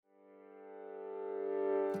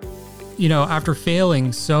after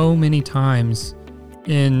failing so many times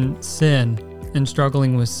in sin and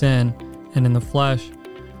struggling with sin and in the flesh,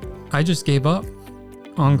 I just gave up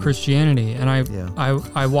on Christianity and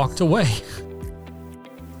I walked away.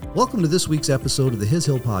 Welcome to this week's episode of the His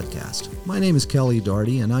Hill Podcast. My name is Kelly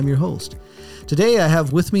Daugherty and I'm your host. Today I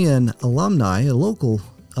have with me an alumni, a local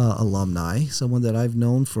alumni, someone that I've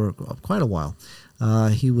known for quite a while.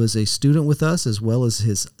 He was a student with us as well as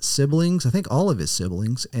his siblings, I think all of his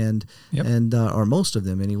siblings, or most of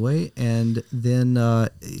them anyway. And then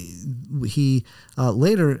he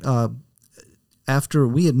later, after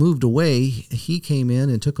we had moved away, he came in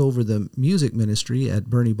and took over the music ministry at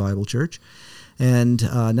Bernie Bible Church. And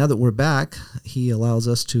now that we're back, he allows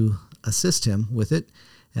us to assist him with it.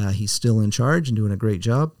 He's still in charge and doing a great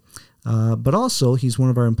job. But also, he's one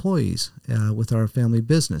of our employees with our family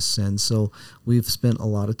business. And so we've spent a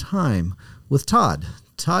lot of time with Todd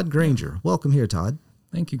Grainger. Welcome here, Todd.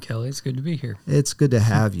 Thank you, Kelly. It's good to be here. It's good to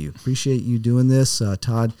have you. Appreciate you doing this.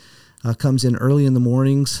 Todd comes in early in the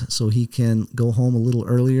mornings so he can go home a little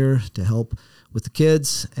earlier to help with the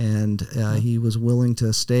kids. And he was willing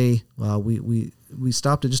to stay. We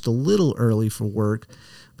stopped it just a little early for work.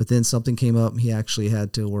 But then something came up and he actually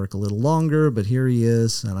had to work a little longer, but here he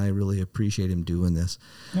is, and I really appreciate him doing this.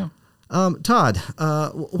 Yeah. Todd,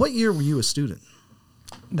 what year were you a student?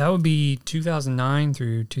 That would be 2009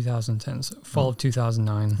 through 2010, so fall of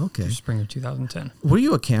 2009 through spring of 2010. Were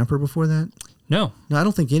you a camper before that? No. No, I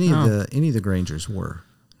don't think any of the Graingers were.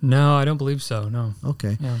 No, I don't believe so, no.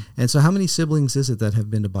 Okay. Yeah. And so how many siblings is it that have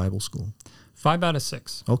been to Bible school? 5 out of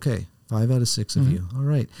 6. Okay. 5 out of 6 of you. All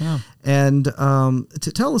right. Yeah. And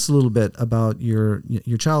to tell us a little bit about your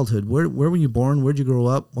childhood. Where were you born? Where'd you grow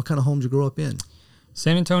up? What kind of home did you grow up in?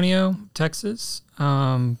 San Antonio, Texas.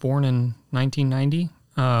 Born in 1990.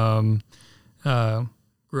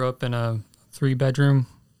 Grew up in a 3-bedroom,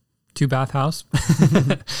 2-bath house.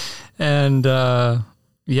 And I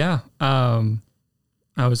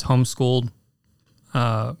was homeschooled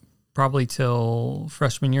probably till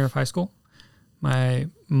freshman year of high school. My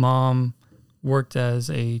mom worked as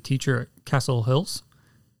a teacher at Castle Hills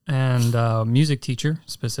and music teacher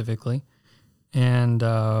specifically. And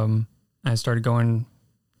I started going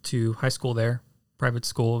to high school there, private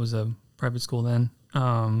school. It was a private school then.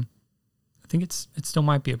 I think it still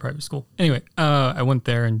might be a private school. Anyway, I went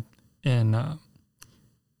there and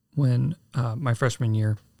when my freshman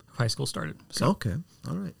year of high school started. So. Okay.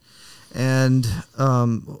 All right. And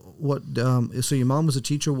so your mom was a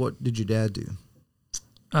teacher. What did your dad do?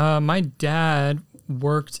 My dad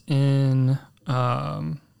worked in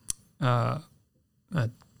a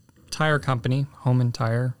tire company, Home &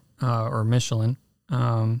 Tire, or Michelin,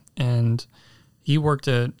 and he worked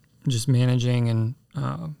at just managing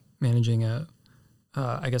a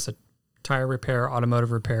tire repair,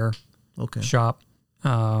 automotive repair shop,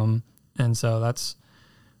 and so that's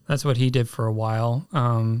what he did for a while.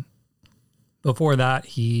 Before that,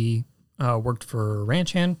 he worked for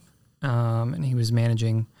Ranch Hand. And he was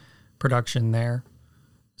managing production there.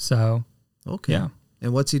 So, yeah.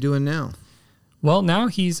 And what's he doing now? Well, now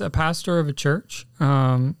he's a pastor of a church,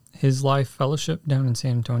 His Life Fellowship down in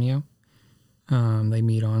San Antonio. They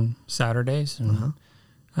meet on Saturdays, and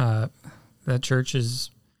that church it's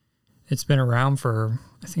been around for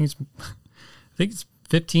I think it's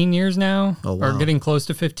 15 years now, or getting close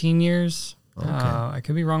to 15 years. Okay. I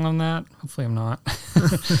could be wrong on that. Hopefully I'm not.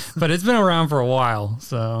 But it's been around for a while.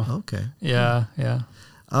 So okay. Yeah.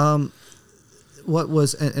 What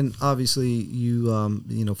was and obviously you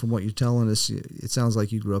from what you're telling us, it sounds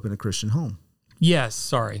like you grew up in a Christian home. Yes.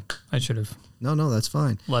 Sorry, I should have. No, that's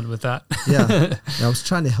fine. Led with that. Yeah, I was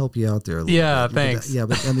trying to help you out there a little bit. Thanks.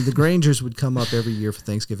 But I mean, the Graingers would come up every year for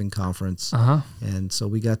Thanksgiving conference, and so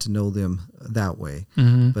we got to know them that way.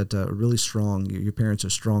 Mm-hmm. But really strong. Your parents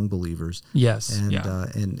are strong believers. Yes, and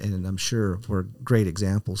I'm sure were great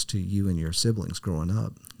examples to you and your siblings growing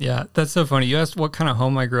up. Yeah, that's so funny. You asked what kind of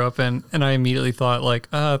home I grew up in, and I immediately thought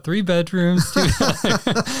 3 bedrooms, 2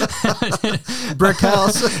 brick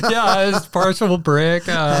house. Yeah, it was partial brick.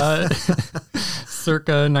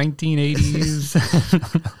 Circa 1980s.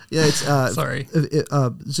 Yeah, it's sorry.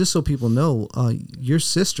 Just so people know, your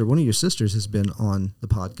sister, one of your sisters, has been on the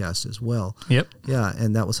podcast as well. Yep. Yeah,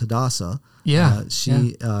 and that was Hadassah. Yeah.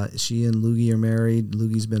 She and Loogie are married.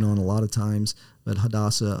 Loogie's been on a lot of times, but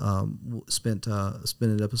Hadassah spent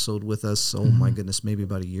an episode with us. Oh my goodness, maybe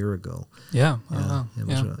about a year ago. Yeah. It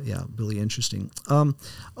was really interesting.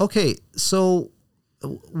 Okay, so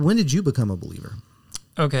when did you become a believer?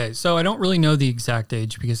 Okay, so I don't really know the exact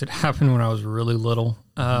age because it happened when I was really little.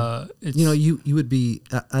 You would be,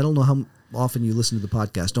 I don't know how often you listen to the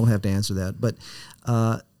podcast, don't have to answer that, but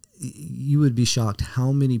you would be shocked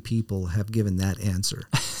how many people have given that answer.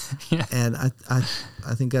 Yeah. And I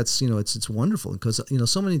think that's, it's wonderful because,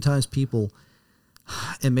 so many times people,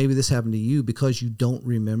 and maybe this happened to you, because you don't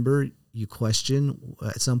remember, you question,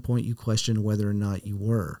 at some point you question whether or not you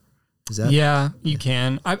were. Is that? Yeah, you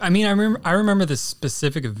can. I mean, I remember the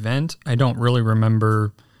specific event. I don't really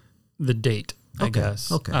remember the date, I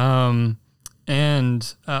guess. Okay.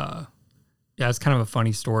 Yeah, it's kind of a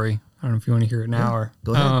funny story. I don't know if you want to hear it now or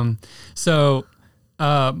go ahead.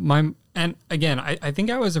 And again, I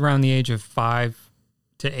think I was around the age of 5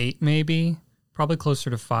 to 8, maybe, probably closer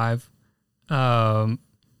to 5.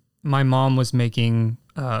 My mom was making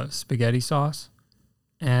spaghetti sauce,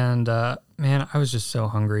 and man, I was just so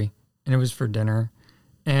hungry, and it was for dinner,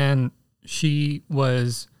 and she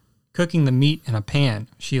was cooking the meat in a pan.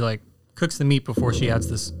 She cooks the meat before she adds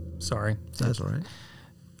this. Sorry, that's all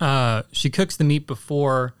right. She cooks the meat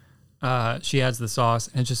before she adds the sauce,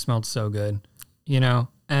 and it just smelled so good,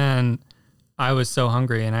 and I was so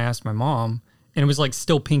hungry, and I asked my mom, and it was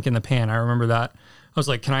still pink in the pan. I remember that. I was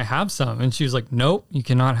like, can I have some? And she was like, nope, you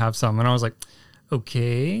cannot have some. And I was like,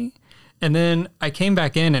 okay. And then I came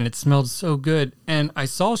back in and it smelled so good. And I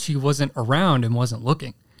saw she wasn't around and wasn't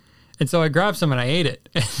looking. And so I grabbed some and I ate it.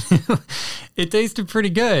 It tasted pretty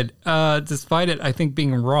good, despite it, I think,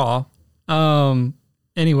 being raw.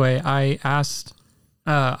 Anyway, I asked,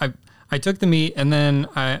 I took the meat and then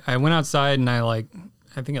I went outside and I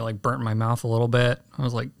think it burnt my mouth a little bit. I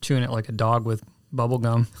was chewing it like a dog with bubble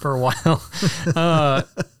gum for a while.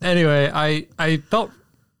 Anyway, I felt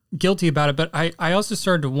guilty about it, but I also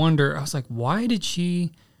started to wonder. I was like, why did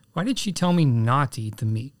she tell me not to eat the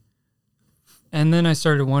meat? And then I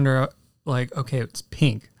started to wonder, okay, it's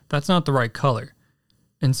pink. That's not the right color.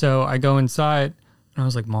 And so I go inside and I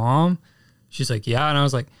was like, Mom? She's like, yeah. And I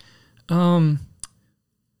was like, why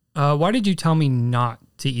did you tell me not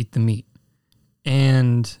to eat the meat?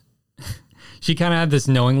 And she kind of had this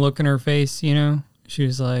knowing look in her face, She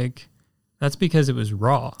was like, that's because it was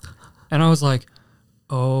raw. And I was like,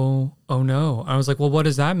 oh no. I was like, well, what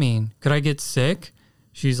does that mean? Could I get sick?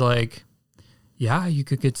 She's like, yeah, you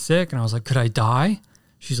could get sick. And I was like, could I die?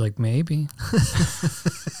 She's like, maybe.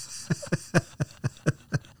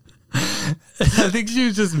 I think she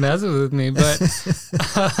was just messing with me, but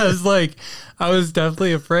I was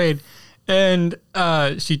definitely afraid. And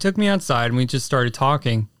she took me outside and we just started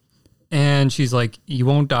talking. And she's like, you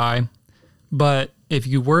won't die, but if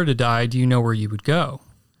you were to die, do you know where you would go?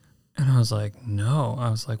 And I was like, no. I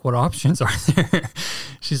was like, what options are there?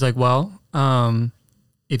 She's like, well,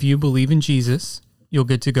 if you believe in Jesus, you'll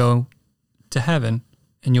get to go to heaven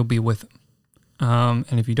and you'll be with him.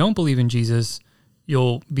 And if you don't believe in Jesus,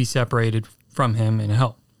 you'll be separated from him in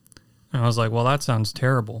hell. And I was like, well, that sounds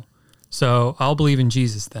terrible. So I'll believe in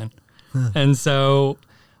Jesus then. And so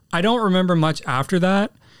I don't remember much after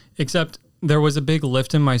that, except there was a big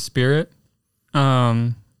lift in my spirit.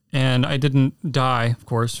 And I didn't die, of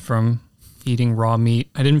course, from eating raw meat.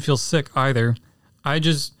 I didn't feel sick either. I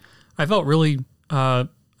felt really, I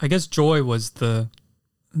guess joy was the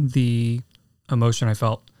emotion I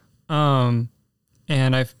felt. And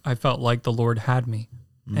I felt like the Lord had me.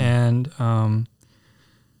 And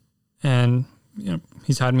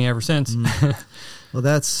he's had me ever since. Well,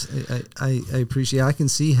 that's, I appreciate, I can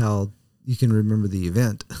see how you can remember the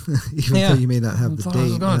event, even though you may not have the date. I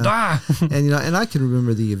was going to die. And I can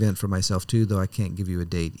remember the event for myself too, though I can't give you a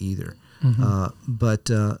date either. But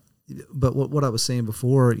what I was saying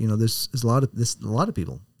before, there's a lot of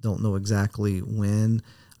people don't know exactly when,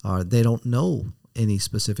 they don't know any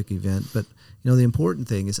specific event. But the important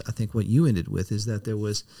thing is, I think what you ended with is that there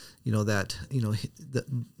was,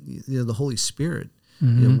 the Holy Spirit,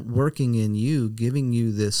 working in you, giving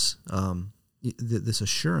you this. This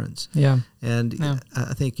assurance. Yeah. And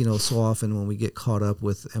I think, so often when we get caught up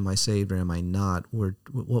with, am I saved or am I not? What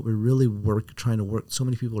we're really trying to work, so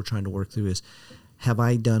many people are trying to work through is, have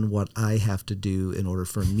I done what I have to do in order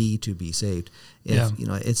for me to be saved? If,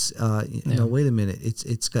 it's, wait a minute,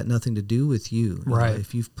 it's got nothing to do with you. Right.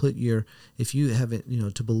 If you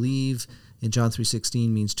haven't, to believe in John 3:16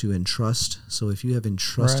 means to entrust. So if you have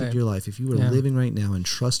entrusted your life, if you are living right now and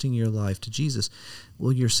trusting your life to Jesus,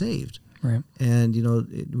 well, you're saved. Right. And,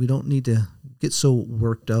 we don't need to get so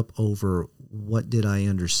worked up over what did I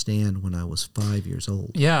understand when I was 5 years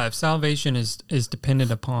old. Yeah. If salvation is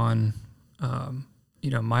dependent upon,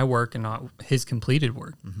 my work and not his completed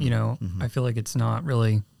work, I feel like it's not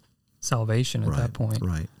really salvation at that point.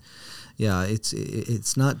 Right. Yeah.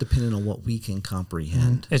 It's not dependent on what we can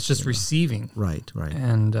comprehend. It's just receiving. Right.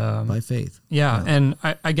 And, by faith. Yeah. And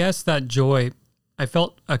I guess that joy, I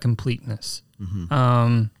felt a completeness.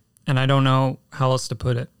 And I don't know how else to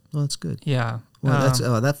put it. Well, that's good. Yeah. Well,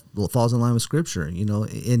 that falls in line with Scripture.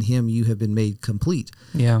 In Him you have been made complete.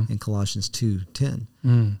 Yeah. In Colossians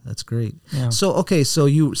 2:10. That's great. Yeah. So, okay, so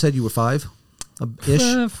you said you were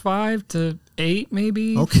 5-ish? 5 to 8,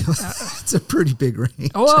 maybe. Okay, it's a pretty big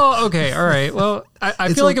range. Oh, well, okay, all right. Well,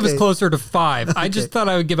 I feel like it was closer to 5. Okay. I just thought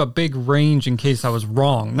I would give a big range in case I was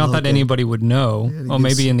wrong. Not that anybody would know. Yeah, well,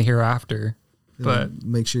 maybe in the hereafter. But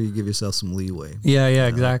make sure you give yourself some leeway. Yeah,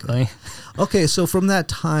 exactly. Okay, so from that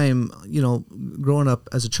time, growing up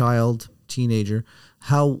as a child, teenager,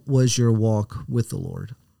 how was your walk with the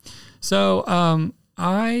Lord? So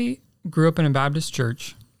I grew up in a Baptist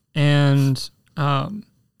church, and a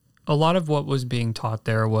lot of what was being taught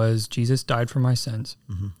there was Jesus died for my sins.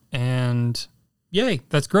 And yay,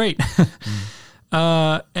 that's great.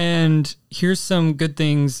 And here's some good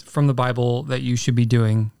things from the Bible that you should be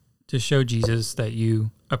doing to show Jesus that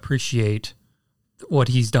you appreciate what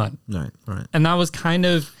he's done. Right. And that was kind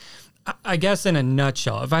of, I guess in a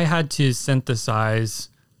nutshell, if I had to synthesize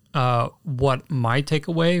what my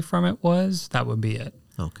takeaway from it was, that would be it.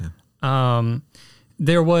 Okay.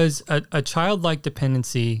 There was a childlike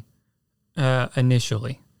dependency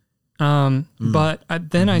initially. But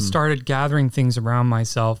then I started gathering things around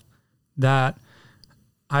myself that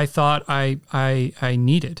I thought I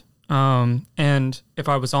needed. And if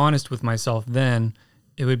I was honest with myself then,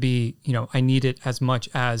 it would be, I need it as much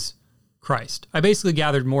as Christ. I basically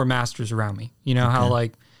gathered more masters around me. How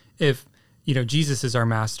like if, Jesus is our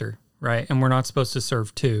master, right? And we're not supposed to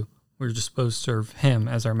serve two. We're just supposed to serve him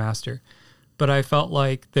as our master. But I felt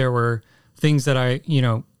like there were things that I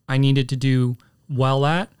needed to do well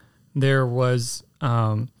at. There was,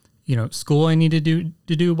 school I needed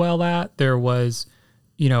to do well at. There was,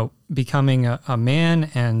 becoming a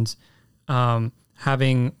man and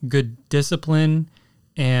having good discipline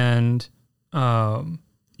and,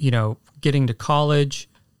 getting to college,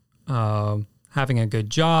 having a good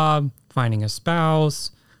job, finding a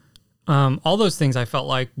spouse. All those things I felt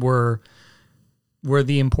like were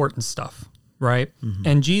the important stuff, right?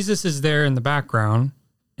 And Jesus is there in the background,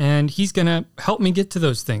 and he's going to help me get to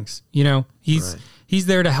those things. He's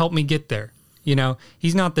there to help me get there.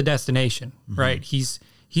 He's not the destination, right? He's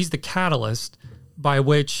the catalyst by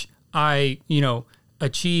which I,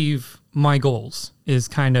 achieve my goals is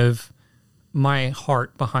kind of my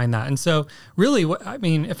heart behind that. And so really,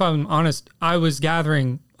 if I'm honest, I was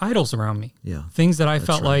gathering idols around me. Yeah. Things that I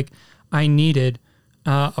felt like I needed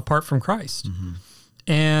apart from Christ.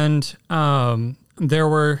 And there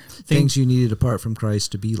were things you needed apart from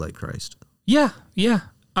Christ to be like Christ. Yeah.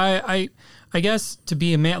 I guess to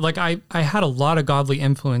be a man, like I had a lot of godly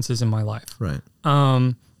influences in my life. Right.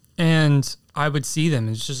 And I would see them.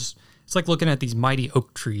 It's like looking at these mighty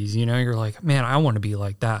oak trees, you're like, man, I want to be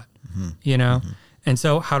like that, And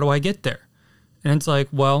so how do I get there? And it's like,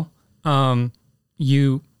 well,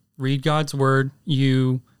 you read God's word,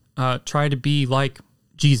 you try to be like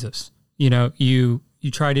Jesus, you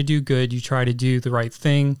try to do good, you try to do the right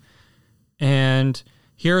thing. And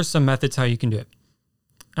here are some methods how you can do it.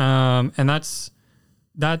 And that's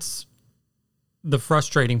the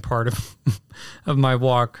frustrating part of my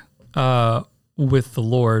walk with the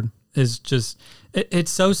Lord is just, it's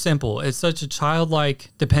so simple. It's such a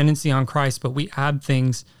childlike dependency on Christ, but we add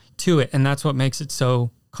things to it. And that's what makes it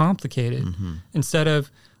so complicated. Instead of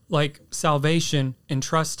like salvation,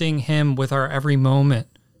 entrusting him with our every moment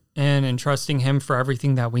and entrusting him for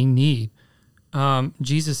everything that we need.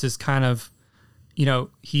 Jesus is kind of,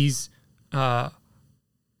 he's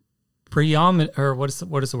preeminent, or what is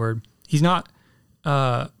the word? He's not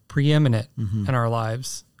preeminent in our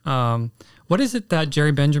lives. What is it that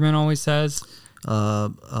Jerry Benjamin always says?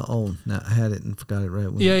 No, I had it and forgot it right.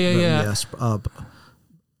 Yeah. Yes.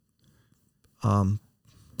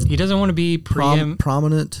 He doesn't want to be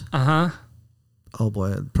prominent. Uh-huh. Oh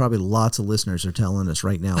boy, probably lots of listeners are telling us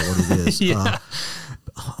right now what it is. Yeah.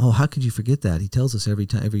 How could you forget that? He tells us every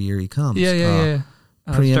year he comes. Yeah.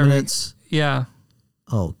 Preeminence. Yeah.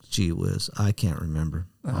 Oh, gee whiz. I can't remember.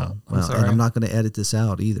 I'm and I'm not going to edit this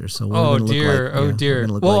out either. So we're dear.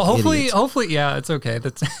 Well, hopefully, yeah, it's okay.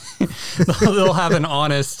 That's they'll have an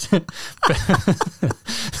honest.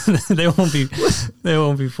 They won't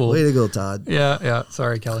be fooled. Way to go, Todd. Yeah.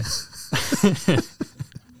 Sorry, Kelly.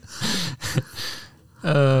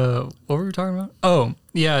 What were we talking about? Oh,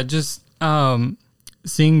 yeah, just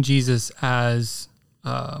seeing Jesus as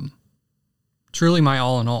truly my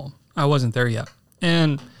all in all. I wasn't there yet.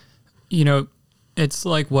 And, it's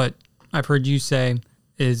like what I've heard you say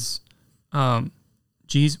is,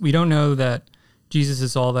 we don't know that Jesus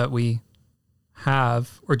is all that we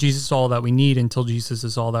have, or Jesus is all that we need until Jesus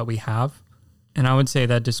is all that we have. And I would say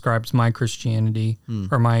that describes my Christianity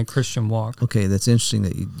or my Christian walk. Okay, that's interesting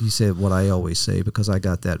that you said what I always say, because I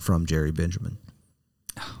got that from Jerry Benjamin.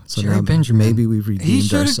 So Jerry now Benjamin. maybe we've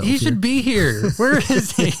redeemed ourselves. He should be here. Where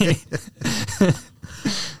is he?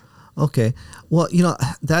 Okay. Well,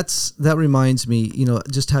 that reminds me,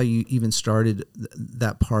 just how you even started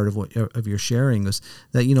that part of your sharing was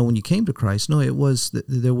that, when you came to Christ,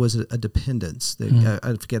 there was a dependence.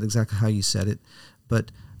 I forget exactly how you said it,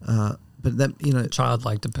 but that,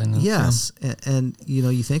 childlike dependence. Yes. Yeah. And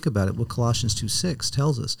you think about it, what Colossians 2:6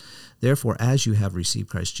 tells us, therefore, as you have received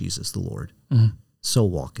Christ Jesus, the Lord, so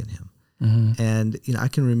walk in him. Mm-hmm. And, I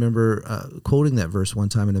can remember quoting that verse one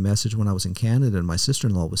time in a message when I was in Canada, and my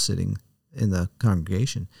sister-in-law was sitting in the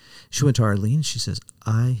congregation. She went to Arlene and she says,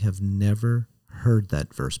 I have never heard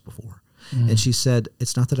that verse before. And she said,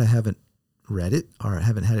 it's not that I haven't read it or I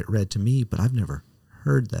haven't had it read to me, but I've never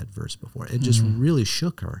heard that verse before. It just really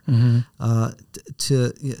shook her. And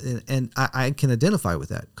I can identify with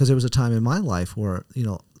that, because there was a time in my life where,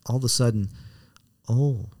 all of a sudden,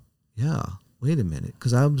 oh, yeah, wait a minute,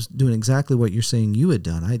 because I was doing exactly what you're saying you had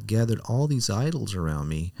done. I had gathered all these idols around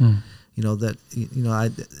me,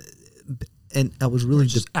 and I was really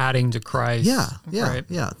just adding to Christ. Yeah. Right?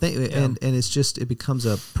 And it becomes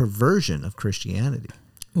a perversion of Christianity.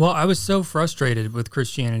 Well, I was so frustrated with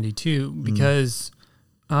Christianity too, because,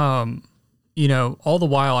 all the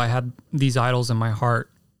while I had these idols in my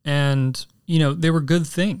heart, and, they were good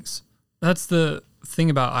things. That's the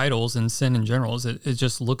thing about idols and sin in general, is it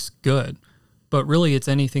just looks good. But really, it's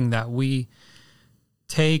anything that we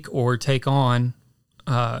take on.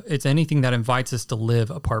 It's anything that invites us to live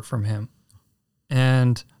apart from him.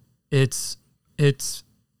 And it's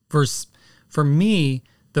for me,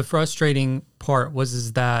 the frustrating part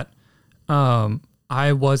is that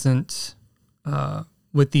I wasn't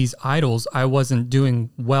with these idols. I wasn't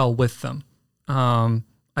doing well with them.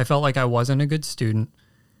 I felt like I wasn't a good student,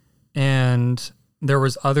 and there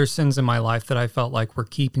was other sins in my life that I felt like were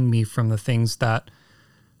keeping me from the things that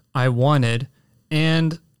I wanted.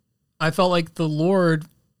 And I felt like the Lord,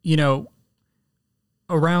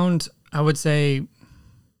 around, I would say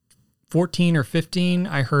 14 or 15,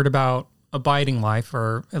 I heard about abiding life,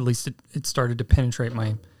 or at least it started to penetrate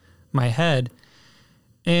my head.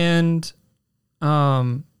 And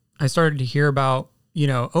I started to hear about,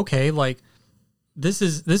 okay, like this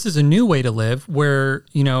is a new way to live, where,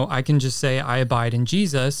 I can just say I abide in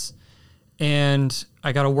Jesus, and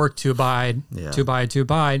I got to work to abide, to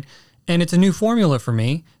abide. And it's a new formula for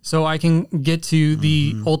me, so I can get to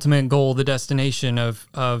the ultimate goal, the destination of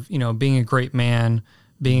being a great man,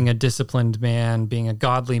 being a disciplined man, being a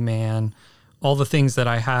godly man, all the things that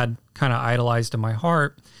I had kind of idolized in my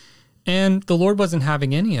heart. And the Lord wasn't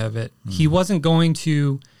having any of it. He wasn't going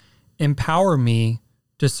to empower me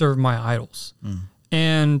to serve my idols.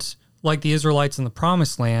 And like the Israelites in the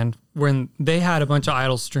Promised Land, when they had a bunch of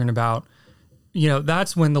idols strewn about,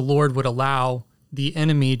 that's when the Lord would allow the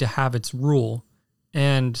enemy to have its rule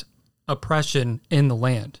and oppression in the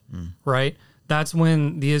land, right? That's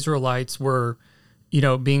when the Israelites were,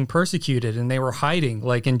 being persecuted, and they were hiding,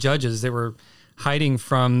 like in Judges, they were hiding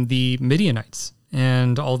from the Midianites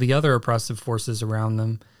and all the other oppressive forces around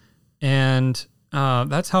them. And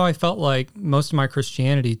that's how I felt like most of my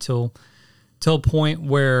Christianity till a point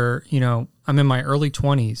where, I'm in my early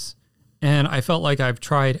 20s, and I felt like I've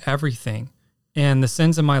tried everything, and the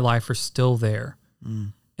sins in my life are still there.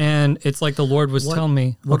 And it's like the Lord was telling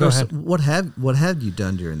me, go ahead. What have you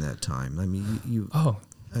done during that time? I mean,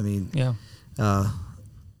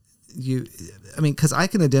 because I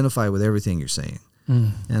can identify with everything you're saying.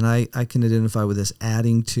 And I can identify with this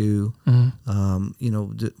adding to, I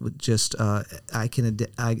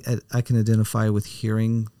can identify with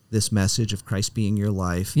hearing this message of Christ being your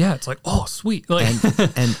life. Yeah, it's like, oh, sweet. Like,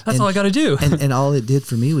 and that's all I got to do. and all it did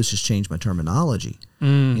for me was just change my terminology.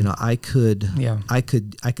 I could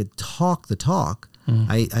talk the talk.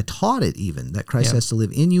 I taught it even, that Christ has to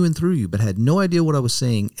live in you and through you, but had no idea what I was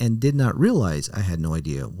saying, and did not realize I had no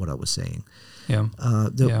idea what I was saying.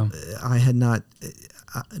 I had not,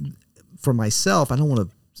 for myself, I don't want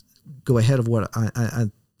to go ahead of what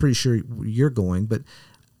I'm pretty sure you're going, but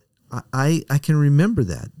I can remember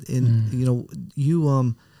that. And,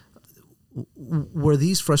 you, were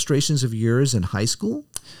these frustrations of yours in high school?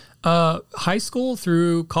 High school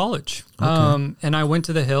through college. Okay. And I went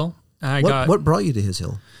to the Hill. What brought you to His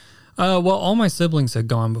Hill? Well, all my siblings had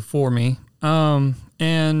gone before me.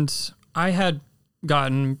 And I had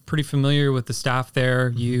gotten pretty familiar with the staff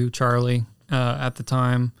there, you, Charlie, at the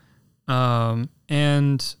time.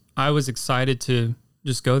 And I was excited to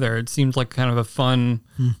just go there. It seemed like kind of a fun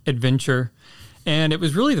adventure. And it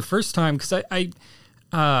was really the first time because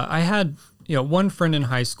I had, one friend in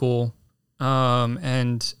high school,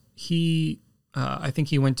 and he, I think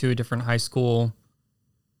he went to a different high school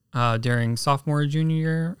during sophomore or junior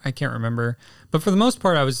year. I can't remember. But for the most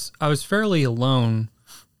part, I was fairly alone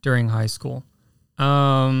during high school.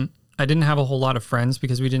 I didn't have a whole lot of friends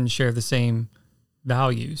because we didn't share the same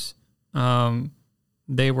values.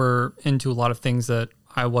 They were into a lot of things that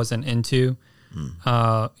I wasn't into.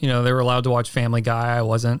 They were allowed to watch Family Guy. I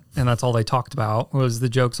wasn't. And that's all they talked about was the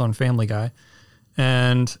jokes on Family Guy.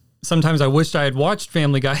 And sometimes I wished I had watched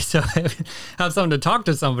Family Guy so I would have something to talk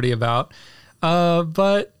to somebody about.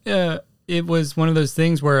 But it was one of those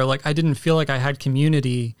things where like I didn't feel like I had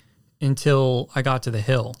community until I got to the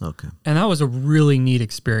Hill. Okay. And that was a really neat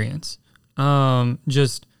experience.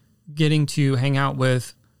 Just getting to hang out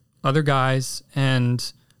with other guys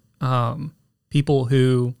and people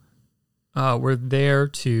who were there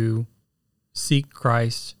to seek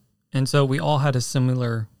Christ. And so we all had a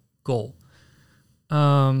similar goal.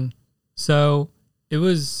 So it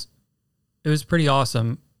was pretty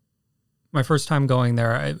awesome. My first time going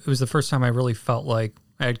there, it was the first time I really felt like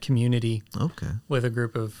I had community. Okay. With a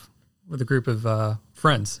group of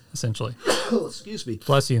friends, essentially. Oh, excuse me.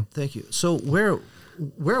 Bless you. Thank you. So where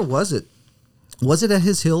was it? Was it at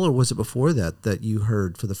His Hill, or was it before that you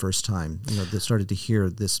heard for the first time? That started to hear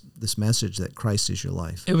this message that Christ is your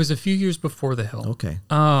life. It was a few years before the Hill. Okay.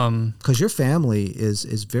 Because your family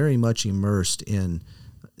is very much immersed in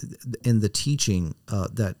the teaching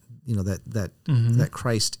that that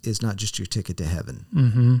Christ is not just your ticket to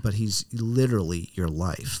heaven, but He's literally your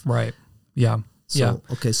life. Right. Yeah. So,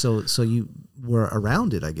 okay. So you were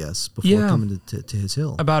around it, I guess, before coming to His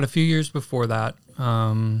Hill. About a few years before that,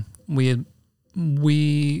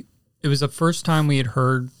 it was the first time we had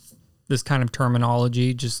heard this kind of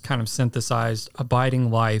terminology, just kind of synthesized abiding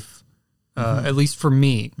life, at least for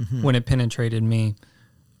me, when it penetrated me.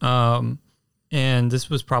 And this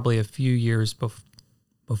was probably a few years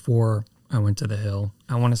before I went to the Hill.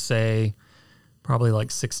 I want to say probably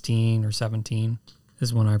like 16 or 17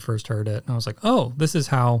 is when I first heard it. And I was like, oh, this is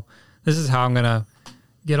how I'm going to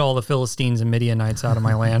get all the Philistines and Midianites out of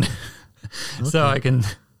my land. Okay.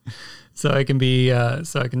 so I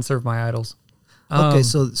can serve my idols. Okay.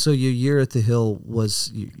 So your year at the Hill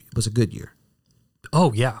was a good year.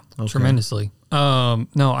 Oh yeah. Okay. Tremendously. No,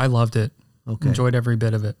 I loved it. Okay. Enjoyed every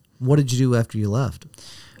bit of it. What did you do after you left?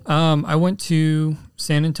 I went to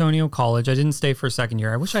San Antonio College. I didn't stay for a second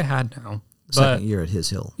year. I wish I had now. Second year at His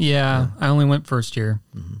Hill. Yeah, I only went first year.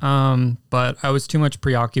 But I was too much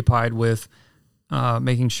preoccupied with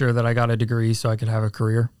making sure that I got a degree so I could have a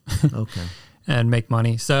career. Okay. And make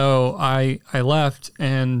money. So I left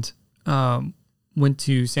and went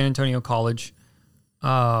to San Antonio College.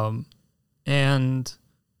 And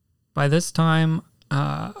by this time,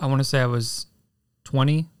 I want to say I was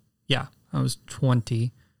 20. Yeah, I was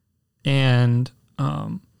 20. And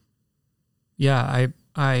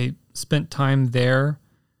I spent time there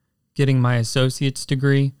getting my associate's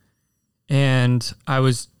degree. And I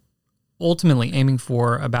was ultimately aiming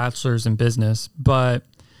for a bachelor's in business, but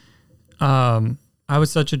I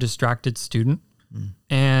was such a distracted student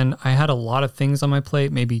and I had a lot of things on my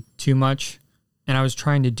plate, maybe too much. And I was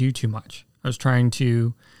trying to do too much. I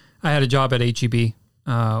had a job at H-E-B,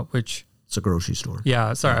 which... It's a grocery store.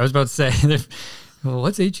 Yeah, sorry. I was about to say, well,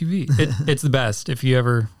 what's H-E-B? It's the best. If you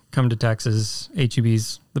ever come to Texas,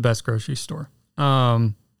 H-E-B's the best grocery store.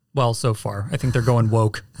 Well, so far. I think they're going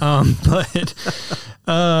woke.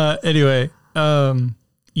 Anyway,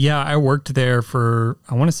 I worked there for,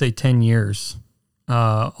 I want to say 10 years,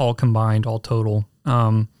 all combined, all total.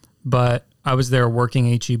 But I was there working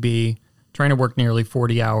H-E-B, trying to work nearly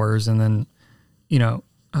 40 hours and then,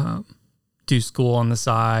 do school on the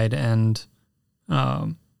side. And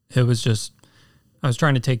it was just, I was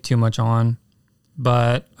trying to take too much on,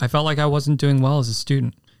 but I felt like I wasn't doing well as a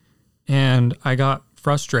student. And I got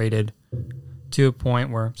frustrated to a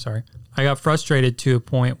point where,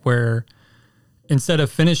 instead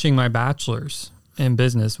of finishing my bachelor's in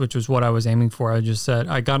business, which was what I was aiming for, I just said,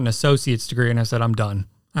 I got an associate's degree and I said, I'm done.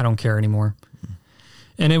 I don't care anymore.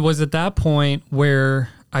 And it was at that point where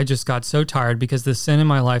I just got so tired because the sin in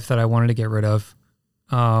my life that I wanted to get rid of.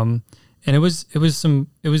 And it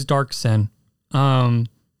was dark sin. I'm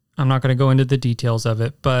not going to go into the details of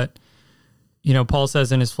it, but Paul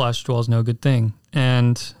says in his flesh dwells no good thing.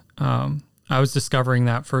 And, I was discovering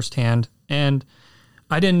that firsthand and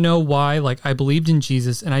I didn't know why, like I believed in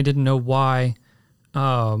Jesus and I didn't know why,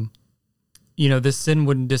 this sin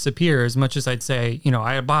wouldn't disappear as much as I'd say,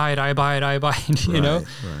 I abide, right.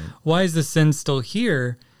 Why is the sin still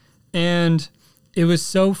here? And it was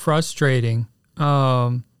so frustrating.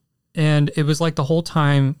 And it was like the whole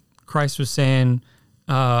time Christ was saying,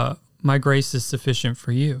 my grace is sufficient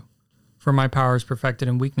for you, for my power is perfected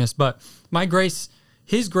in weakness. But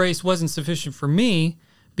his grace wasn't sufficient for me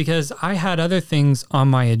because I had other things on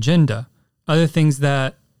my agenda, other things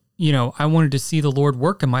that, I wanted to see the Lord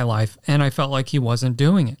work in my life, and I felt like he wasn't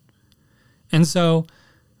doing it. And so,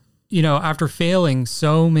 after failing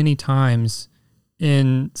so many times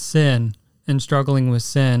in sin and struggling with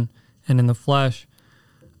sin and in the flesh,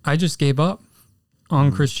 I just gave up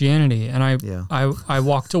on Christianity, and I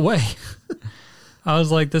walked away. I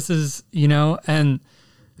was like, this is, and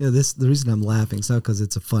the reason I'm laughing is not because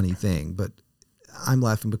it's a funny thing, but I'm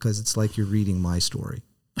laughing because it's like you're reading my story.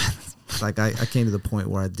 Like I came to the point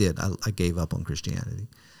where I gave up on Christianity.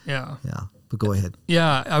 Yeah. Yeah. But go ahead.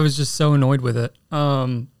 Yeah. I was just so annoyed with it.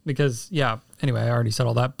 Because anyway, I already said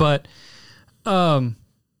all that, but,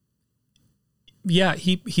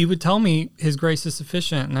 he would tell me his grace is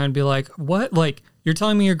sufficient. And I'd be like, what? Like, you're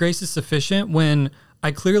telling me your grace is sufficient when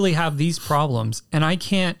I clearly have these problems and I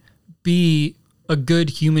can't be a good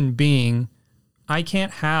human being. I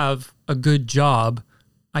can't have a good job.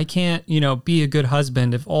 I can't, be a good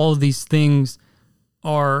husband if all of these things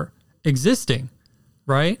are existing,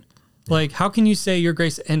 right? Yeah. Like, how can you say your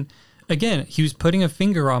grace? And again, he was putting a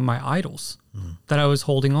finger on my idols that I was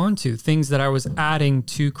holding on to, things that I was adding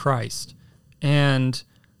to Christ, and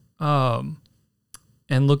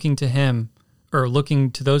looking to him, or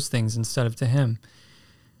looking to those things instead of to him.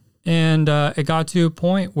 And it got to a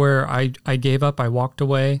point where I gave up. I walked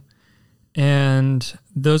away, and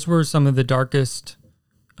those were some of the darkest,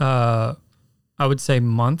 I would say,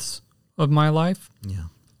 months of my life. Yeah.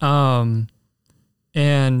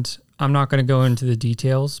 And I'm not going to go into the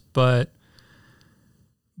details, but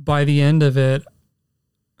by the end of it,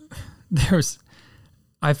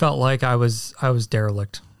 I felt like I was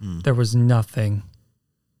derelict. There was nothing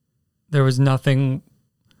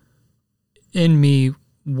in me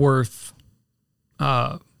worth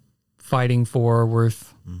fighting for,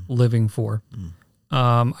 worth living for.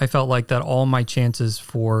 I felt like that all my chances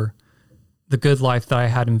for the good life that I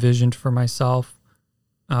had envisioned for myself,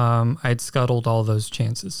 I'd scuttled all those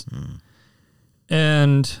chances.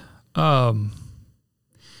 And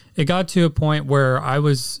it got to a point where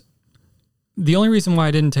the only reason why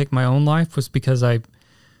I didn't take my own life was because I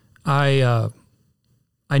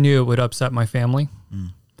knew it would upset my family.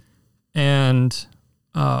 And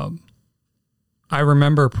I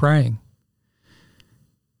remember praying,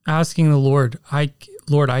 asking the Lord, I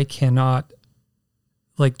cannot,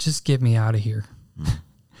 just get me out of here.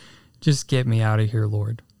 Just get me out of here,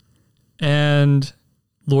 Lord. And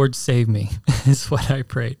Lord, save me is what I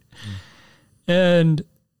prayed. And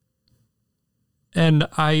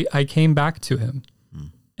I came back to him,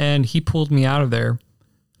 and he pulled me out of there.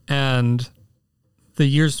 And the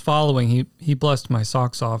years following, he blessed my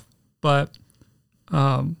socks off. But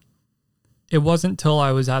it wasn't till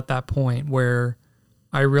I was at that point where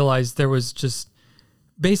I realized there was just,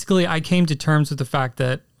 basically I came to terms with the fact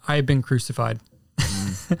that I had been crucified.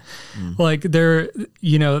 Like there's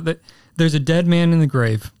a dead man in the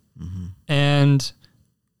grave, and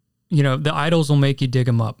the idols will make you dig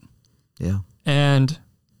them up. Yeah. And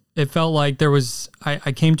it felt like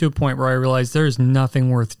I came to a point where I realized there's nothing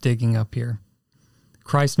worth digging up here.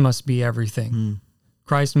 Christ must be everything.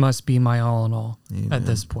 Christ must be my all in all. Amen. At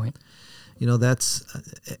this point. That's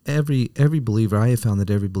every believer. I have found that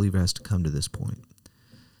every believer has to come to this point.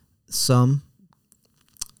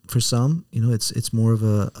 For some, it's more of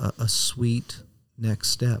a sweet next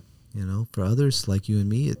step. For others like you and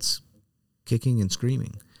me, it's kicking and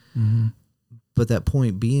screaming. But that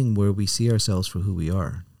point being where we see ourselves for who we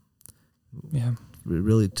are. Yeah.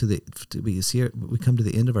 Really, we come to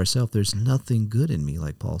the end of ourselves. There's nothing good in me,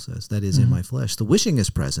 like Paul says, that is in my flesh. The wishing is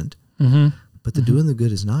present, but the doing the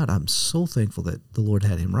good is not. I'm so thankful that the Lord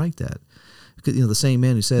had him write that. Because, the same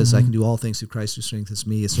man who says, I can do all things through Christ who strengthens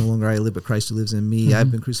me. It's no longer I live, but Christ who lives in me.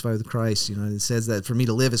 I've been crucified with Christ. It says that for me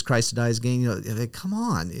to live is Christ, to die is gain. Come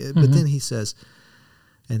on. But then he says,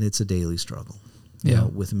 and it's a daily struggle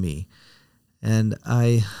with me. And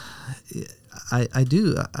I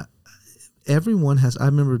do. Everyone has. I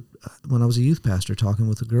remember when I was a youth pastor talking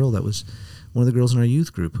with a girl that was one of the girls in our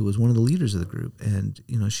youth group who was one of the leaders of the group, and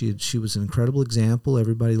she was an incredible example.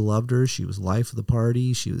 Everybody loved her. She was life of the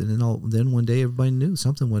party. Then one day everybody knew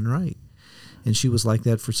something wasn't right, and she was like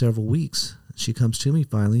that for several weeks. She comes to me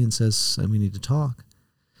finally and says, "We need to talk."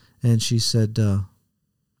 And she said,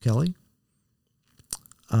 "Kelly,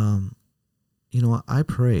 I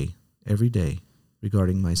pray every day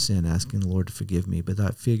regarding my sin, asking the Lord to forgive me. But I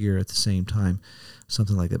figure at the same time,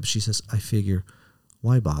 something like that. But she says, I figure,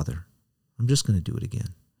 why bother? I'm just going to do it again.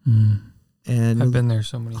 Mm. And I've been there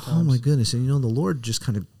so many times. Oh my goodness. And the Lord just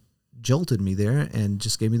kind of jolted me there and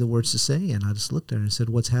just gave me the words to say. And I just looked at her and said,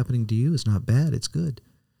 what's happening to you is not bad. It's good.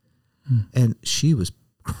 And she was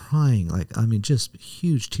crying, just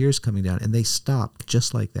huge tears coming down. And they stopped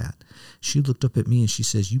just like that. She looked up at me and she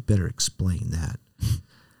says, you better explain that.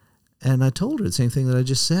 And I told her the same thing that I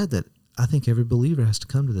just said, that I think every believer has to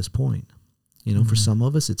come to this point. For some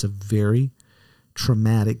of us, it's a very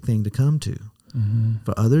traumatic thing to come to. Mm-hmm.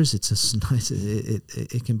 For others, it's a nice.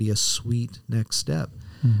 It can be a sweet next step.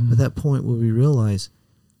 Mm-hmm. At that point where we realize,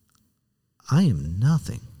 I am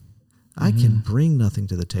nothing. I can bring nothing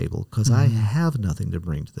to the table because I have nothing to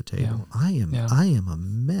bring to the table. Yeah. I am a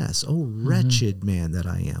mess. Oh, wretched man that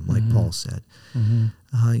I am, like Paul said.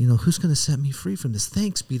 Mm-hmm. Who's going to set me free from this?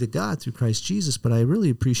 Thanks be to God through Christ Jesus. But I really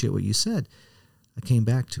appreciate what you said. I came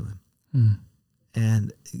back to him,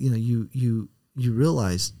 and you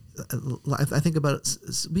realize. I think about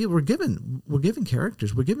it. We're given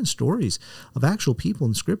characters. We're given stories of actual people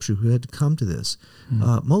in Scripture who had to come to this.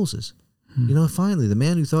 Moses, finally, the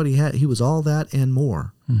man who thought he was all that and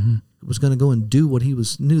more, was going to go and do what he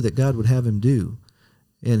knew that God would have him do,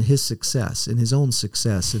 in his success, in his own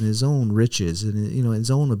success, in his own riches, and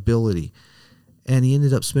his own ability. And he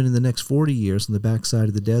ended up spending the next 40 years on the backside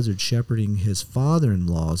of the desert shepherding his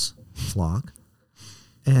father-in-law's flock.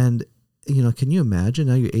 And can you imagine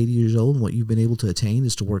now you're 80 years old and what you've been able to attain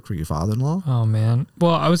is to work for your father-in-law? Oh, man.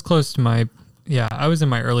 Well, I was close to I was in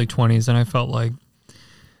my early 20s and I felt like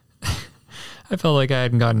I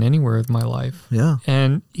hadn't gotten anywhere with my life. Yeah.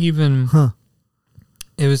 And even,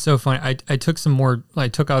 it was so funny. I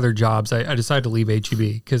took other jobs. I decided to leave HEB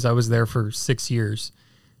because I was there for 6 years.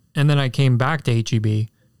 And then I came back to HEB.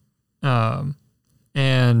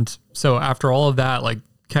 And so after all of that,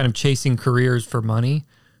 kind of chasing careers for money,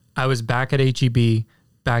 I was back at HEB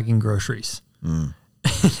bagging groceries.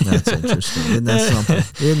 That's interesting. Isn't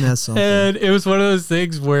that something? And it was one of those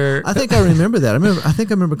things where I think I remember that. I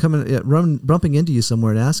think I remember bumping into you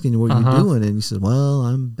somewhere and asking you what you're doing, and you said, "Well,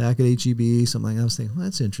 I'm back at HEB." Something. I was thinking, well,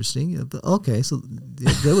 that's interesting. Okay, so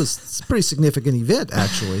that was a pretty significant event,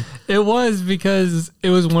 actually. It was, because it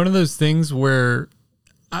was one of those things where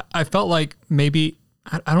I felt like maybe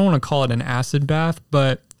I don't want to call it an acid bath,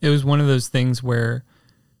 but it was one of those things where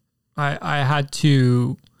I had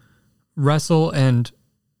to wrestle and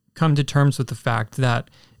come to terms with the fact that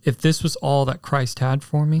if this was all that Christ had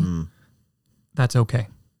for me, that's okay.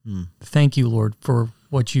 Thank you, Lord, for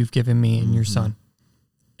what you've given me in your Son.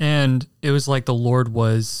 And it was like the Lord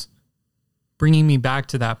was bringing me back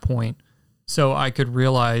to that point so I could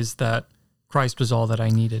realize that Christ was all that I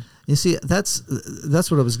needed. You see, that's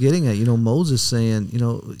what I was getting at. Moses saying,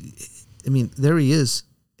 there he is,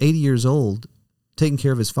 80 years old, taking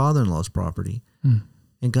care of his father-in-law's property.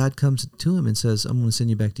 And God comes to him and says, I'm going to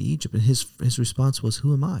send you back to Egypt. And his response was,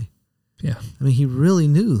 who am I? Yeah. He really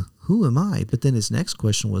knew, who am I? But then his next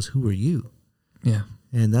question was, who are you? Yeah.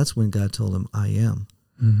 And that's when God told him, I am.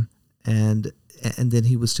 And then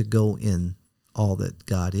he was to go in all that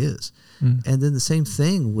God is. And then the same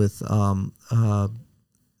thing with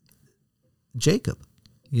Jacob,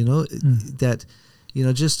 that, he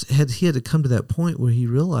had to come to that point where he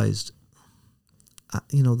realized,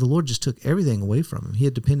 the Lord just took everything away from him. He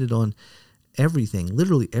had depended on everything,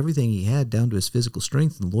 literally everything he had, down to his physical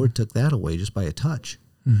strength, and the Lord took that away just by a touch.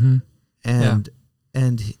 And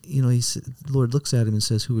he said, the Lord looks at him and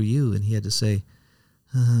says, who are you? And he had to say,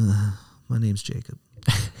 my name's Jacob.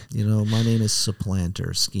 My name is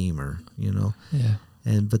supplanter, schemer, Yeah.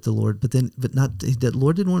 But the Lord didn't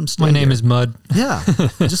want him to stay My name there. is Mud. Yeah.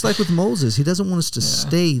 Just like with Moses, he doesn't want us to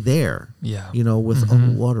stay there. Yeah. With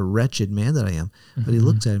what a wretched man that I am. But he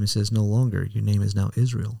looks at him and says, no longer, your name is now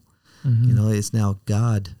Israel. It's now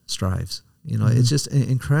God strives. It's just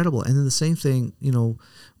incredible. And then the same thing,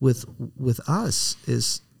 with us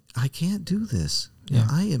is, I can't do this. Yeah.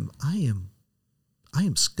 I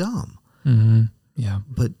am scum. Yeah.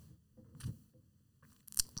 But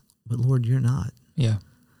Lord, you're not. Yeah.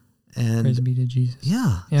 And praise be to Jesus.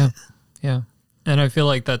 Yeah. Yeah. Yeah. And I feel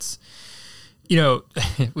like that's,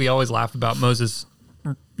 we always laugh about Moses,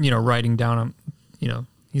 writing down,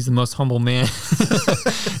 he's the most humble man,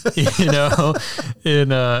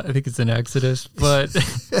 in, I think it's in Exodus, but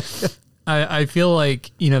I feel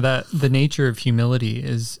like, that the nature of humility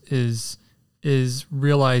is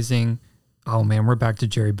realizing, oh man, we're back to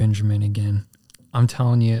Jerry Benjamin again. I'm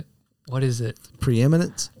telling you, what is it?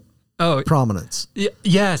 Preeminence? Oh, prominence.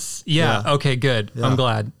 Yes. Yeah. Okay, good. Yeah. I'm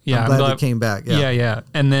glad. Yeah. I'm glad it came back. Yeah. Yeah.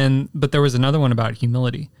 And then, but there was another one about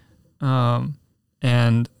humility. And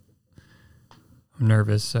I'm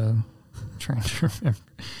nervous, so I'm trying to remember.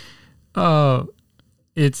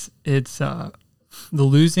 It's the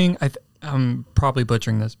losing. I'm probably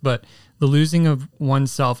butchering this, but the losing of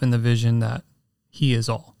oneself in the vision that He is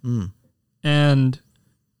all. And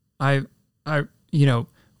I,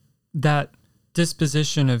 that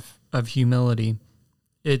disposition of humility,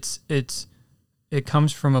 it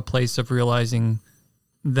comes from a place of realizing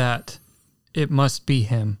that it must be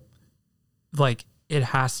Him. Like, it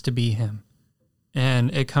has to be Him.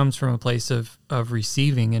 And it comes from a place of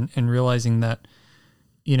receiving and realizing that,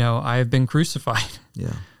 I have been crucified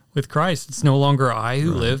with Christ. It's no longer I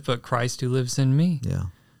who live, but Christ who lives in me. Yeah.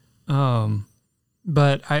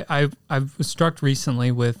 But I've was struck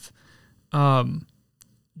recently with,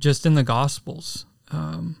 just in the Gospels,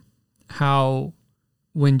 how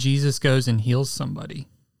when Jesus goes and heals somebody,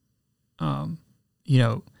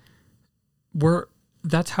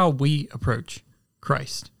 that's how we approach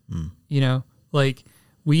Christ. Like,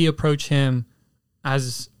 we approach Him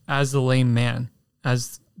as the lame man,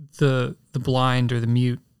 as the blind or the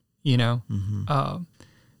mute,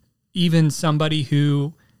 even somebody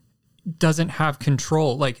who doesn't have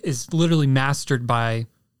control, like, is literally mastered by,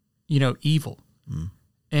 evil.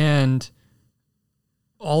 And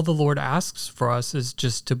all the Lord asks for us is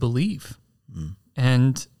just to believe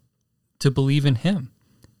and to believe in Him.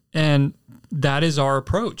 And that is our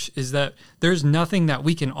approach, is that there's nothing that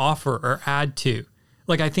we can offer or add to.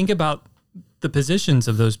 Like, I think about the positions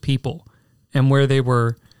of those people and where they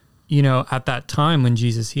were, at that time when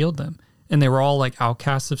Jesus healed them. And they were all like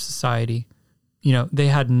outcasts of society. They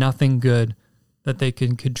had nothing good that they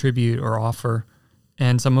could contribute or offer.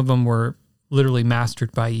 And some of them were literally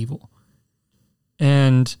mastered by evil.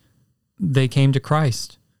 And they came to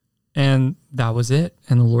Christ, and that was it.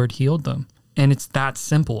 And the Lord healed them. And it's that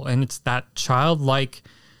simple, and it's that childlike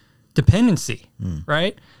dependency,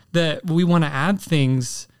 right? That we want to add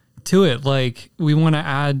things to it. Like, we want to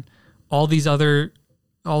add all these other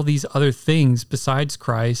things besides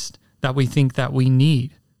Christ that we think that we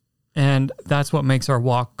need. And that's what makes our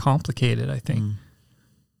walk complicated, I think.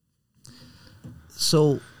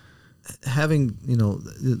 So having,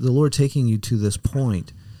 the Lord taking you to this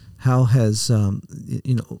point, how has how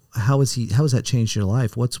has that changed your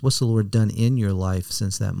life? What's the Lord done in your life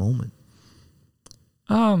since that moment?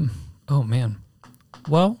 Oh man.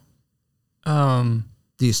 Well, do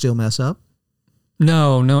you still mess up?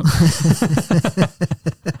 No. No,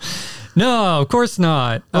 of course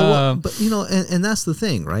not. But and that's the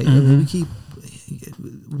thing, right? I mean,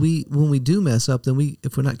 when we do mess up, then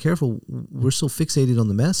if we're not careful, we're so fixated on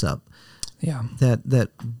the mess up. Yeah. That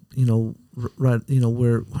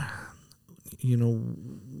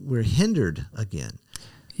we're hindered again.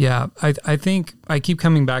 Yeah, I think I keep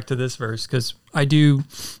coming back to this verse because I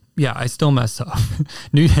still mess up.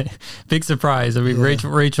 Big surprise. I mean,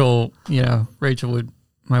 Rachel,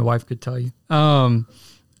 my wife could tell you.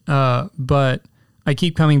 But I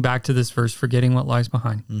keep coming back to this verse, forgetting what lies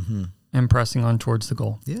behind and pressing on towards the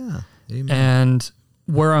goal. Yeah. Amen. And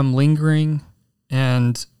where I'm lingering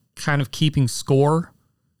and kind of keeping score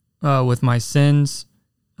with my sins,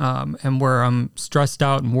 and where I'm stressed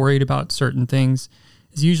out and worried about certain things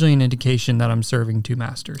is usually an indication that I'm serving two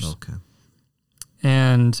masters. Okay.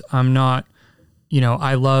 And I'm not,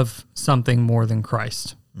 I love something more than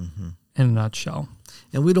Christ in a nutshell.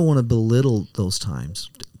 And we don't want to belittle those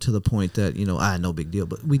times to the point that, no big deal.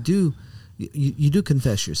 But we do, you do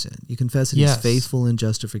confess your sin. You confess that He's faithful and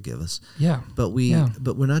just to forgive us. Yeah. But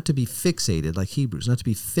we're not to be fixated like Hebrews, not to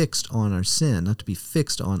be fixed on our sin, not to be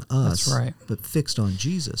fixed on us. That's right. But fixed on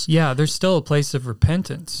Jesus. Yeah, there's still a place of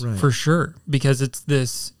repentance for sure, because it's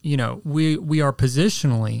this, we are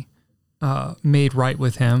positionally made right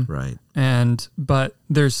with Him. Right. But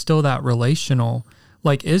there's still that relational,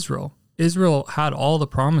 like Israel. Israel had all the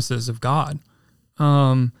promises of God,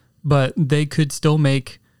 but they could still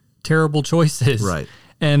make terrible choices. Right.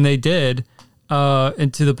 And they did,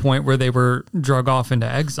 and to the point where they were drug off into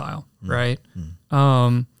exile. Right.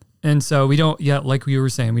 And so we don't, like we were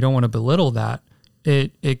saying, we don't want to belittle that.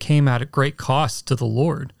 It came at a great cost to the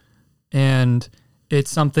Lord. And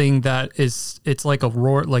it's something that it's like a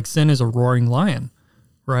roar, like sin is a roaring lion.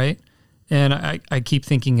 Right. And I keep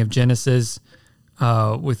thinking of Genesis,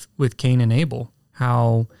 with Cain and Abel,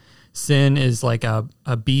 how sin is like a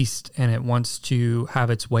beast and it wants to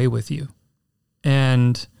have its way with you.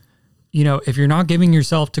 And, if you're not giving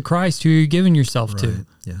yourself to Christ, who are you giving yourself to?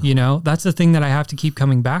 Yeah. That's the thing that I have to keep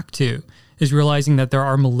coming back to, is realizing that there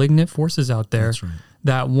are malignant forces out there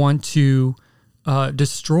that want to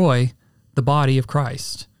destroy the body of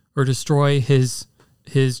Christ or destroy his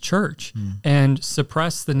church and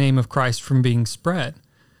suppress the name of Christ from being spread.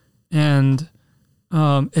 And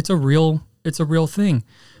it's a real thing.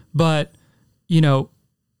 But,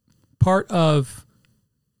 part of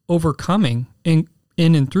overcoming in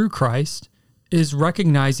and through Christ is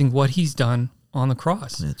recognizing what he's done on the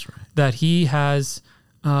cross. That's right. That he has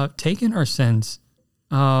taken our sins,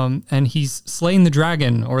 and he's slain the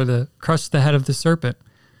dragon or crushed the head of the serpent.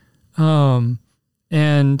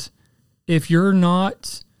 And if you're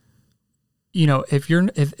not,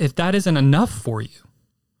 if that isn't enough for you,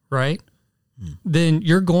 right, then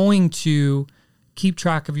you're going to keep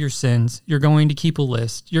track of your sins. You're going to keep a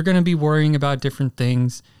list. You're going to be worrying about different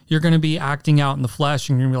things. You're going to be acting out in the flesh,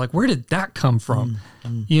 and you're going to be like, where did that come from?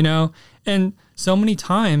 And so many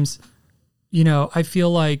times, I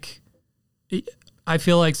feel like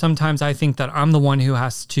sometimes I think that I'm the one who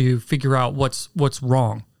has to figure out what's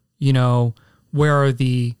wrong. Where are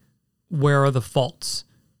the faults,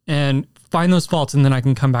 and find those faults, and then I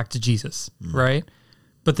can come back to Jesus, right?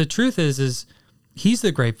 But the truth is he's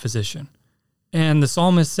the great physician. And the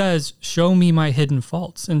psalmist says, show me my hidden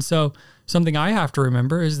faults. And so something I have to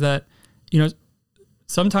remember is that,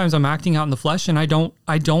 sometimes I'm acting out in the flesh and I don't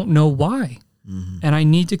know why. And I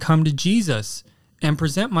need to come to Jesus and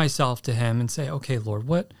present myself to him and say, okay, Lord,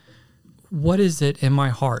 what is it in my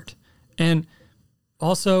heart? And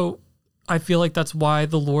also, I feel like that's why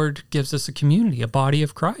the Lord gives us a community, a body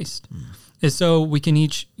of Christ, is so we can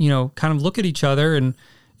each, kind of look at each other and,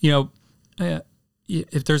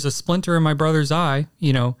 if there's a splinter in my brother's eye,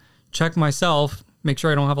 check myself, make sure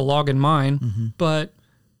I don't have a log in mine, but,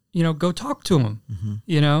 go talk to him,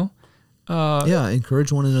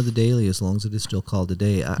 encourage one another daily as long as it is still called a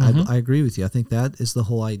day. I agree with you. I think that is the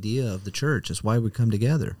whole idea of the church. It's why we come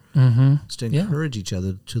together. It's to encourage each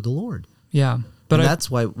other to the Lord. Yeah. But that's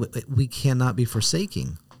why we cannot be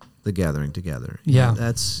forsaking the gathering together. Yeah.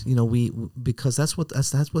 That's, because that's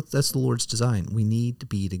the Lord's design. We need to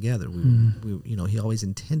be together. We he always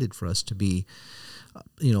intended for us to be,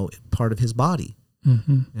 part of his body.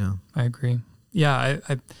 Yeah. I agree. Yeah.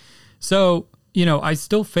 So, I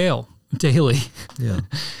still fail daily. Yeah.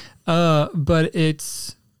 But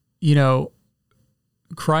it's,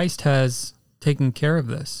 Christ has taken care of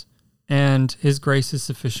this, and his grace is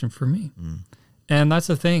sufficient for me. And that's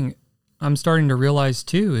the thing I'm starting to realize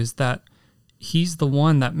too, is that he's the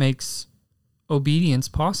one that makes obedience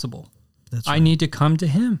possible. That's right. I need to come to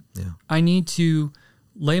him. Yeah. I need to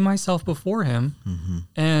lay myself before him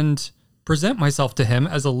and present myself to him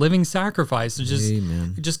as a living sacrifice.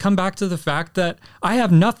 Just come back to the fact that I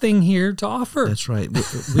have nothing here to offer. That's right.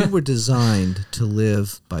 We were designed to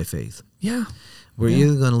live by faith. Yeah. We're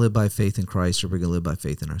either going to live by faith in Christ or we're going to live by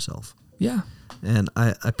faith in ourselves. Yeah. And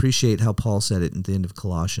I appreciate how Paul said it at the end of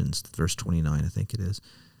Colossians, verse 29, I think it is,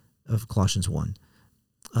 of Colossians 1.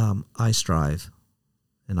 I strive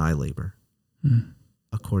and I labor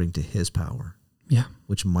according to his power,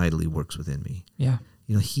 which mightily works within me. Yeah.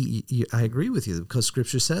 I agree with you because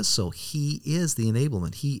Scripture says so. He is the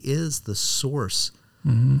enablement. He is the source,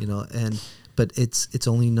 but it's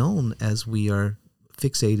only known as we are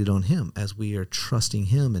fixated on him, as we are trusting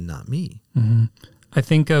him and not me. I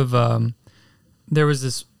think of, there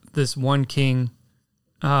was this one king,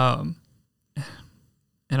 and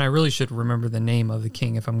I really should remember the name of the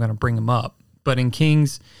king if I'm going to bring him up. But in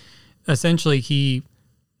Kings, essentially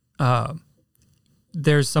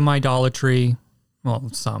there's some idolatry.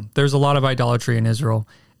 Well, there's a lot of idolatry in Israel,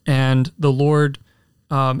 and the Lord,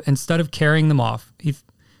 instead of carrying them off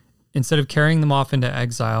into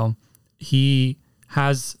exile, he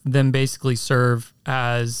has them basically serve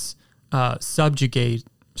as subjugated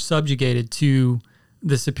to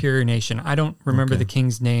the superior nation. I don't remember the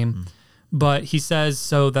king's name, but he says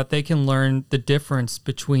so that they can learn the difference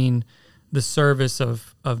between the service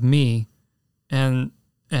of me and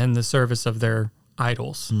the service of their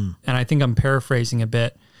idols. And I think I'm paraphrasing a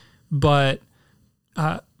bit, but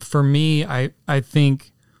for me, I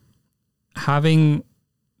think having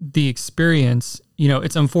the experience,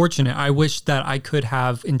 it's unfortunate. I wish that I could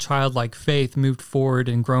have, in childlike faith, moved forward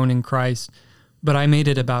and grown in Christ, but I made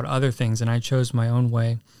it about other things and I chose my own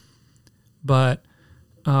way. But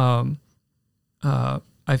I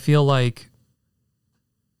feel like,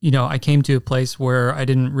 I came to a place where I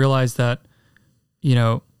didn't realize that,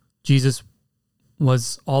 Jesus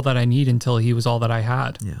was all that I need until he was all that I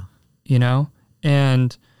had. Yeah.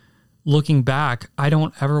 And looking back, I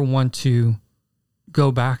don't ever want to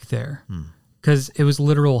go back there because it was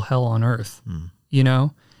literal hell on earth,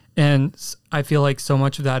 And I feel like so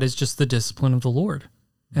much of that is just the discipline of the Lord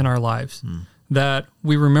in our lives, that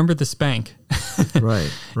we remember the spank.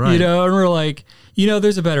 Right. And we're like,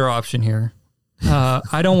 there's a better option here.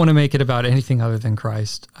 I don't want to make it about anything other than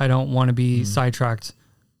Christ. I don't want to be sidetracked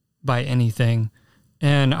by anything.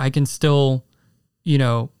 And I can still,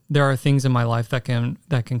 there are things in my life that can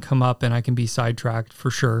come up and I can be sidetracked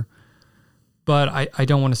for sure. But I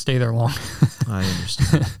don't want to stay there long. I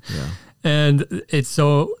understand. Yeah. And it's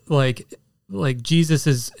so like Jesus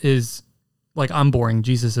is like, I'm boring.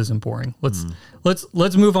 Jesus isn't boring. Let's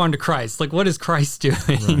move on to Christ. Like, what is Christ doing?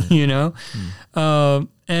 Right. You know?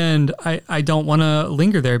 And I don't want to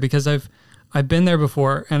linger there because I've been there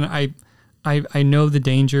before, and I know the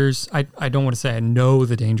dangers. I don't want to say I know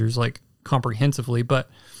the dangers like comprehensively, but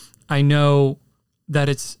I know that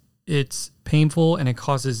it's painful and it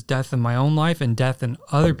causes death in my own life and death in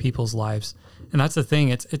other people's lives. And that's the thing.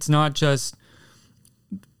 It's not just,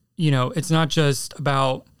 it's not just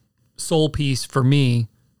about soul peace for me,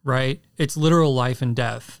 right? It's literal life and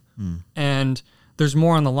death. And there's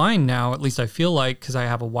more on the line now, at least I feel like, because I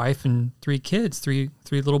have a wife and 3 kids, three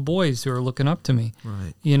little boys who are looking up to me,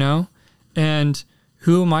 right. And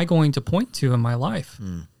who am I going to point to in my life?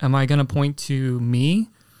 Am I going to point to me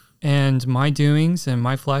and my doings and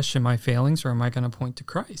my flesh and my failings, or am I going to point to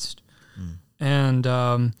Christ?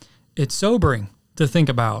 And it's sobering to think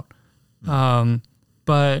about.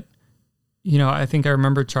 But, I think I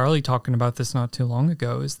remember Charlie talking about this not too long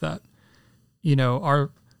ago, is that,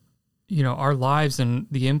 our lives and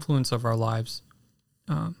the influence of our lives,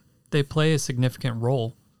 they play a significant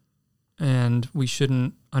role, and we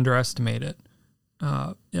shouldn't underestimate it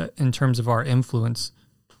in terms of our influence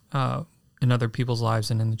in other people's lives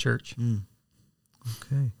and in the church.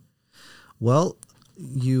 Okay. Well,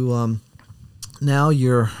 you now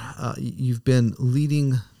you've been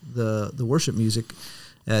leading the worship music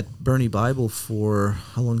at Bernie Bible for,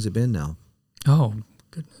 how long has it been now? Oh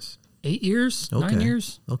goodness, 8 years, okay. 9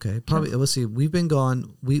 years. Okay, probably. Let's see. We've been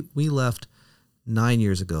gone. We left 9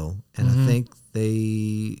 years ago, and I think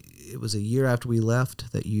it was a year after we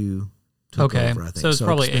left that you took over. I think so it's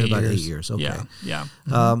probably it's been 8 about years. 8 years. Okay, yeah.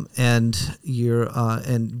 And you're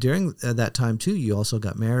and during that time too, you also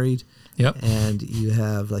got married. Yep. And you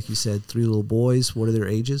have, like you said, 3 little boys. What are their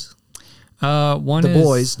ages? One the is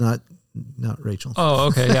boys, not Rachel. Oh,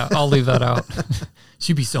 okay, yeah, I'll leave that out.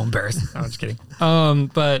 She'd be so embarrassed. No, I'm just kidding.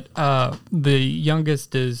 But the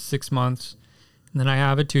youngest is 6 months, and then I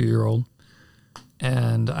have a 2-year-old,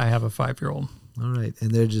 and I have a 5-year-old. All right,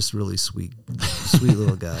 and they're just really sweet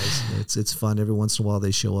little guys. It's fun. Every once in a while,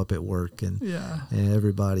 they show up at work, and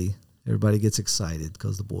everybody gets excited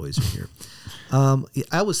because the boys are here.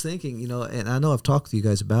 I was thinking, and I know I've talked to you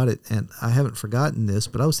guys about it, and I haven't forgotten this,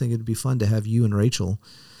 but I was thinking it'd be fun to have you and Rachel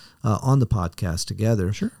on the podcast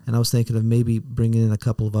together. Sure. And I was thinking of maybe bringing in a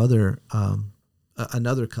couple of other,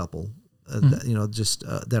 another couple,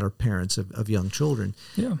 that are parents of young children,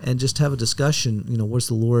 and just have a discussion. What's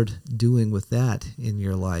the Lord doing with that in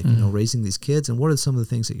your life? Raising these kids, and what are some of the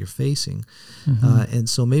things that you're facing? And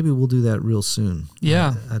so maybe we'll do that real soon.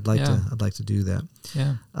 Yeah, I'd like to do that.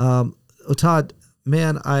 Yeah. Todd,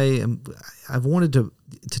 man, I've wanted to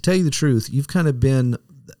tell you the truth. You've kind of been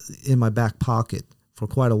in my back pocket for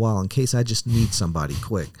quite a while in case I just need somebody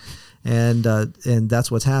quick. And that's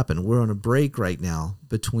what's happened. We're on a break right now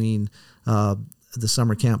between the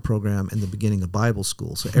summer camp program and the beginning of Bible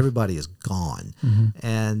school, so everybody is gone.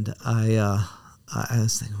 And I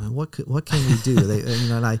was thinking, man, what can we do?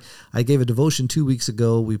 And I gave a devotion 2 weeks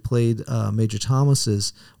ago. We played Major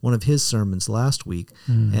Thomas's one of his sermons last week,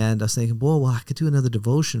 and I was thinking, well, I could do another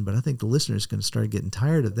devotion, but I think the listeners are going to start getting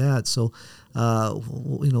tired of that. So,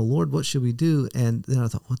 Lord, what should we do? And then I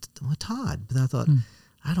thought, what Todd? But I thought,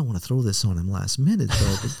 I don't want to throw this on him last minute,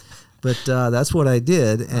 though. But that's what I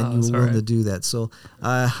did, and you were willing to do that. So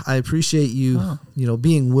I appreciate you,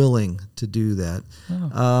 being willing to do that.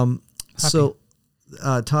 So,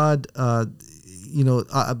 Todd,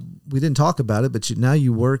 we didn't talk about it, but now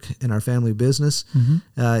you work in our family business.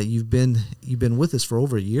 You've been with us for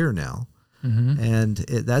over a year now. And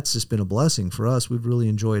that's just been a blessing for us. We've really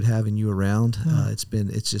enjoyed having you around. It's been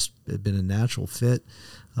a natural fit.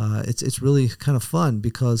 It's really kind of fun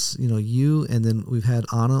because you, and then we've had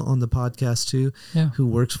Anna on the podcast too, who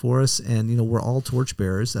works for us, and we're all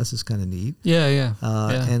torchbearers. That's just kind of neat.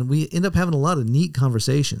 And we end up having a lot of neat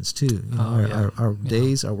conversations too. Our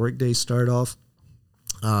work days start off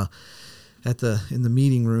in the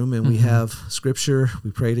meeting room, and we have scripture. We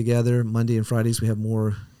pray together. Monday and Fridays we have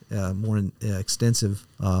more extensive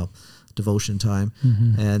devotion time,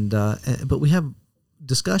 but we have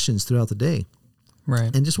discussions throughout the day.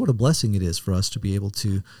 Right. And just what a blessing it is for us to be able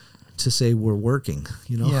to say we're working,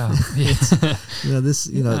 it's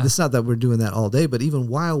not that we're doing that all day, but even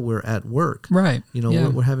while we're at work, right.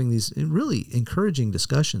 We're having these really encouraging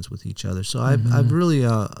discussions with each other. So I've really,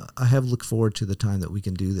 I have looked forward to the time that we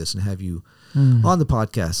can do this and have you on the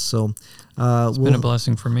podcast. So, it's been a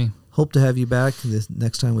blessing for me. hope to have you back this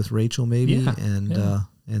next time with Rachel, maybe, Yeah.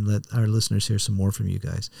 And let our listeners hear some more from you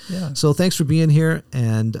guys. Yeah. So thanks for being here.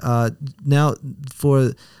 And now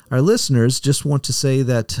for our listeners, just want to say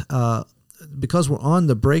that because we're on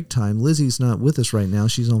the break time, Lizzie's not with us right now.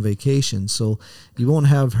 She's on vacation. So you won't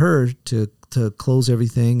have her to close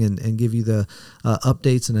everything and give you the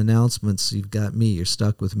updates and announcements. You've got me. You're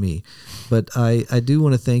stuck with me. But I do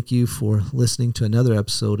want to thank you for listening to another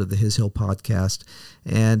episode of the His Hill podcast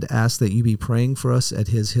and ask that you be praying for us at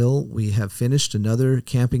His Hill. We have finished another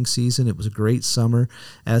camping season. It was a great summer.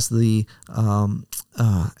 As the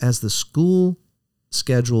school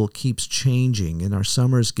schedule keeps changing and our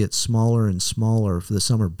summers get smaller and smaller for the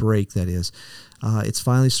summer break, that is, it's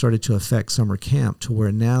finally started to affect summer camp to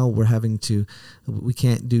where now we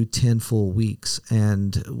can't do 10 full weeks,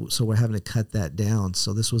 and so we're having to cut that down.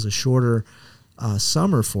 So this was a shorter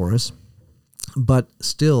summer for us, but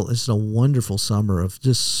still it's a wonderful summer of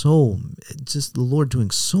just the Lord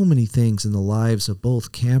doing so many things in the lives of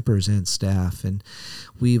both campers and staff. And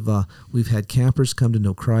we've had campers come to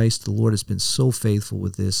know Christ. The Lord has been so faithful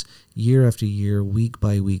with this year after year, week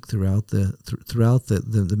by week throughout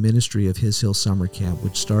the ministry of His Hill Summer Camp,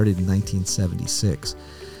 which started in 1976.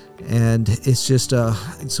 And it's just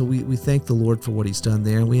so we thank the Lord for what He's done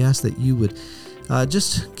there, and we ask that you would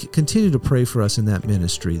just continue to pray for us in that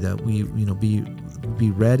ministry, that we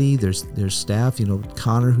be ready. There's staff.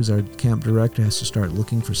 Connor, who's our camp director, has to start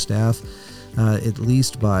looking for staff at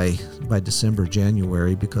least by December,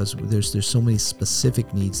 January, because there's so many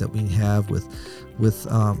specific needs that we have with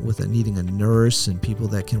needing a nurse and people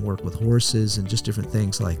that can work with horses and just different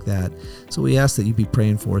things like that. So we ask that you be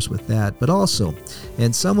praying for us with that. But also,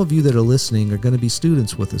 and some of you that are listening are going to be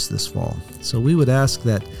students with us this fall. So we would ask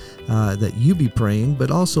that you be praying,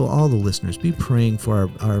 but also all the listeners be praying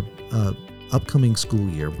for our upcoming school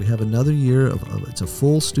year. We have another year it's a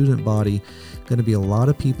full student body, going to be a lot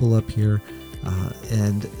of people up here,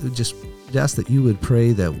 and just ask that you would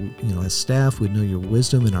pray that, as staff, we'd know your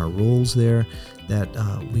wisdom in our roles there, that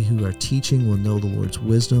we who are teaching will know the Lord's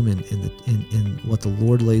wisdom in what the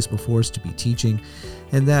Lord lays before us to be teaching,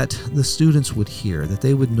 and that the students would hear, that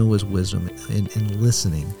they would know His wisdom in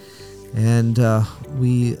listening. And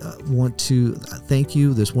we want to thank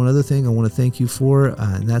you. There's one other thing I want to thank you for,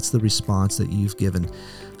 and that's the response that you've given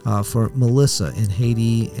for Melissa in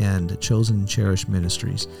Haiti and Chosen and Cherished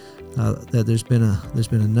Ministries. That there's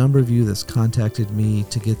been a number of you that's contacted me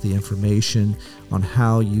to get the information on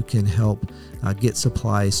how you can help get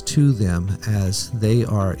supplies to them as they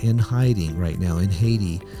are in hiding right now in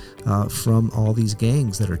Haiti from all these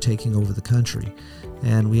gangs that are taking over the country.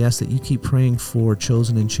 And we ask that you keep praying for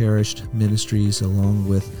Chosen and Cherished Ministries along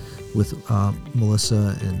with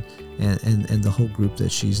Melissa and the whole group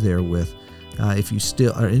that she's there with. If you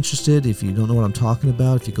still are interested, if you don't know what I'm talking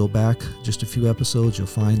about, if you go back just a few episodes, you'll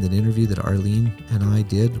find an interview that Arlene and I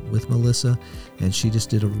did with Melissa, and she just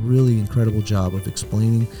did a really incredible job of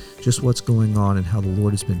explaining just what's going on and how the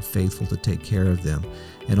Lord has been faithful to take care of them.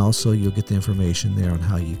 And also you'll get the information there on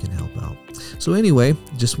how you can help out. So anyway,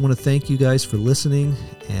 just want to thank you guys for listening,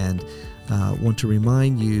 and want to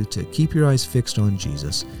remind you to keep your eyes fixed on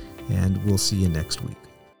Jesus, and we'll see you next week.